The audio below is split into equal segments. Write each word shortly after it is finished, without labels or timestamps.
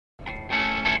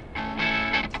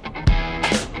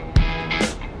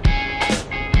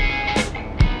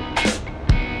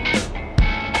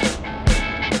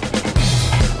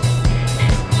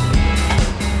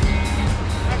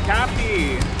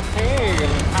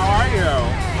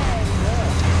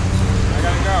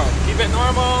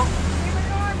normal. Keep it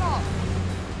normal.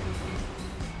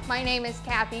 My name is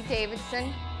Cathy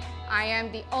Davidson. I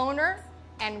am the owner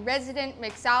and resident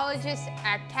mixologist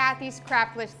at Cathy's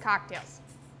Craftless Cocktails.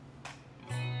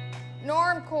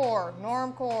 Normcore,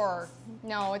 normcore.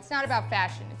 No, it's not about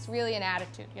fashion. It's really an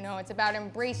attitude, you know? It's about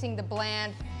embracing the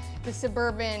bland, the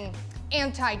suburban,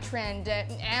 anti-trend,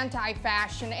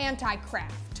 anti-fashion,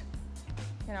 anti-craft,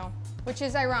 you know? Which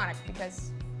is ironic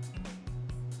because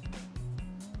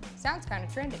it sounds kind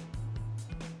of trendy.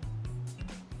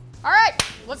 All right,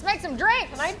 let's make some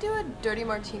drinks. Can I do a dirty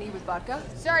martini with vodka?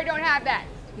 Sorry, don't have that.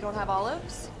 You don't have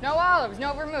olives? No olives,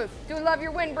 no vermouth. Do love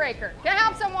your windbreaker. Can I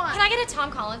help someone? Can I get a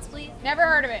Tom Collins, please? Never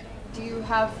heard of it. Do you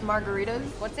have margaritas?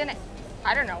 What's in it?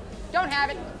 I don't know. Don't have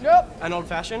it. Nope. An old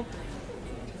fashioned?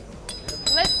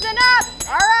 Listen up.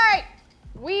 All right.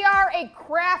 We are a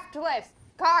craftless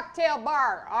cocktail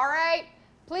bar. All right.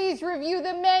 Please review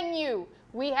the menu.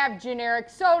 We have generic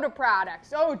soda products,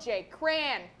 OJ,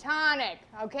 cran, tonic.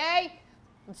 Okay.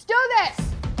 Let's do this.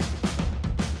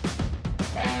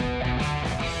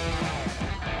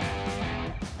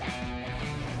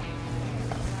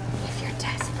 If you're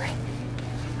desperate,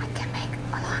 I can make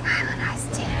a Long Island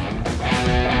iced tea.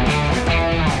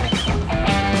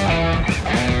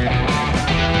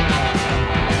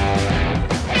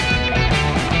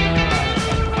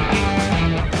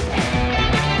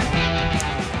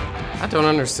 I don't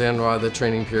understand why the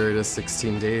training period is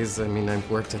 16 days. I mean, I've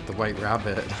worked at the White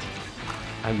Rabbit.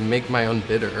 I make my own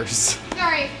bitters.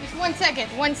 Sorry, just 1 second.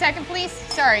 1 second, please.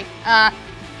 Sorry.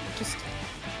 Just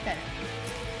better.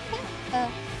 Now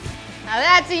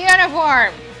that's a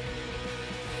uniform.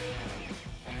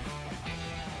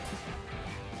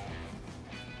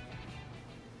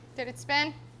 Did it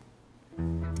spin?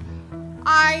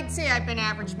 I'd say I've been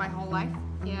average my whole life.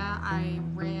 Yeah, I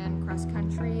ran cross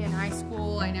country in high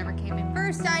school. I never came in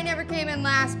first, I never came in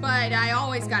last, but I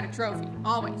always got a trophy,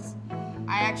 always.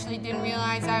 I actually didn't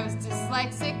realize I was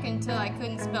dyslexic until I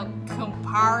couldn't spell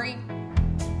Campari.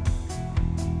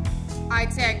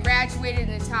 I'd say I graduated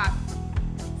in the top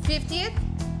 50th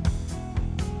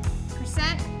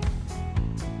percent.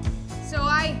 So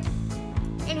I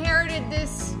inherited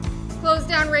this closed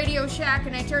down Radio Shack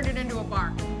and I turned it into a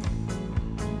bar.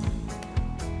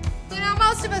 You know,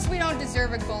 most of us, we don't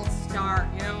deserve a gold star,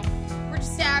 you know? We're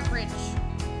just average.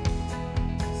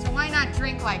 So why not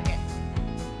drink like it?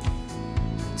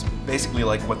 It's basically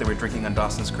like what they were drinking on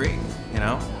Dawson's Creek, you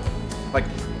know? Like,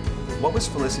 what was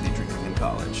Felicity drinking in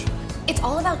college? It's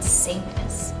all about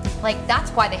sameness. Like, that's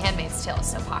why The Handmaid's Tale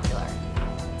is so popular.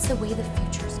 It's the way the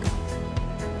future's going.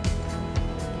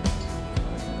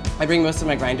 I bring most of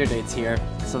my grinder dates here,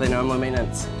 so they know I'm low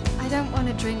maintenance. I don't want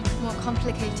a drink more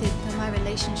complicated than my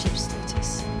relationship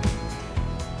status.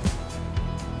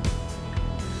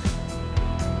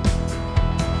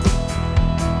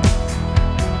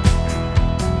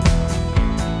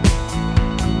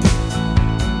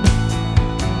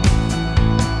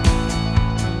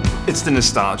 It's the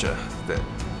nostalgia that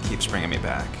keeps bringing me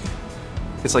back.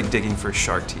 It's like digging for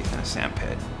shark teeth in a sand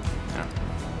pit. You know?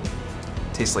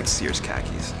 Tastes like Sears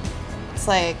khakis. It's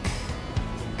like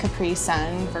Capri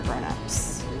Sun for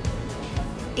grown-ups.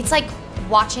 It's like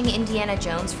watching Indiana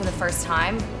Jones for the first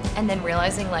time and then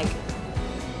realizing, like,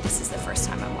 this is the first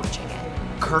time I'm watching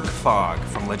it. Kirk Fogg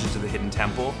from Legends of the Hidden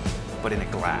Temple, but in a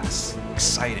glass.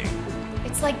 Exciting.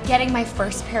 It's like getting my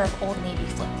first pair of Old Navy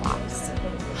flip-flops.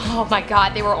 Oh my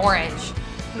God, they were orange.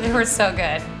 They were so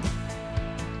good.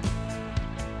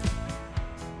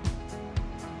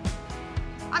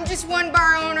 I'm just one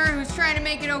bar owner who's trying to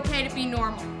make it okay to be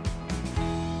normal.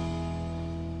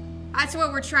 That's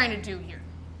what we're trying to do here.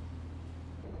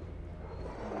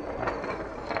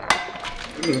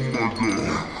 Oh my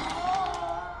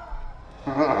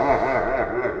God.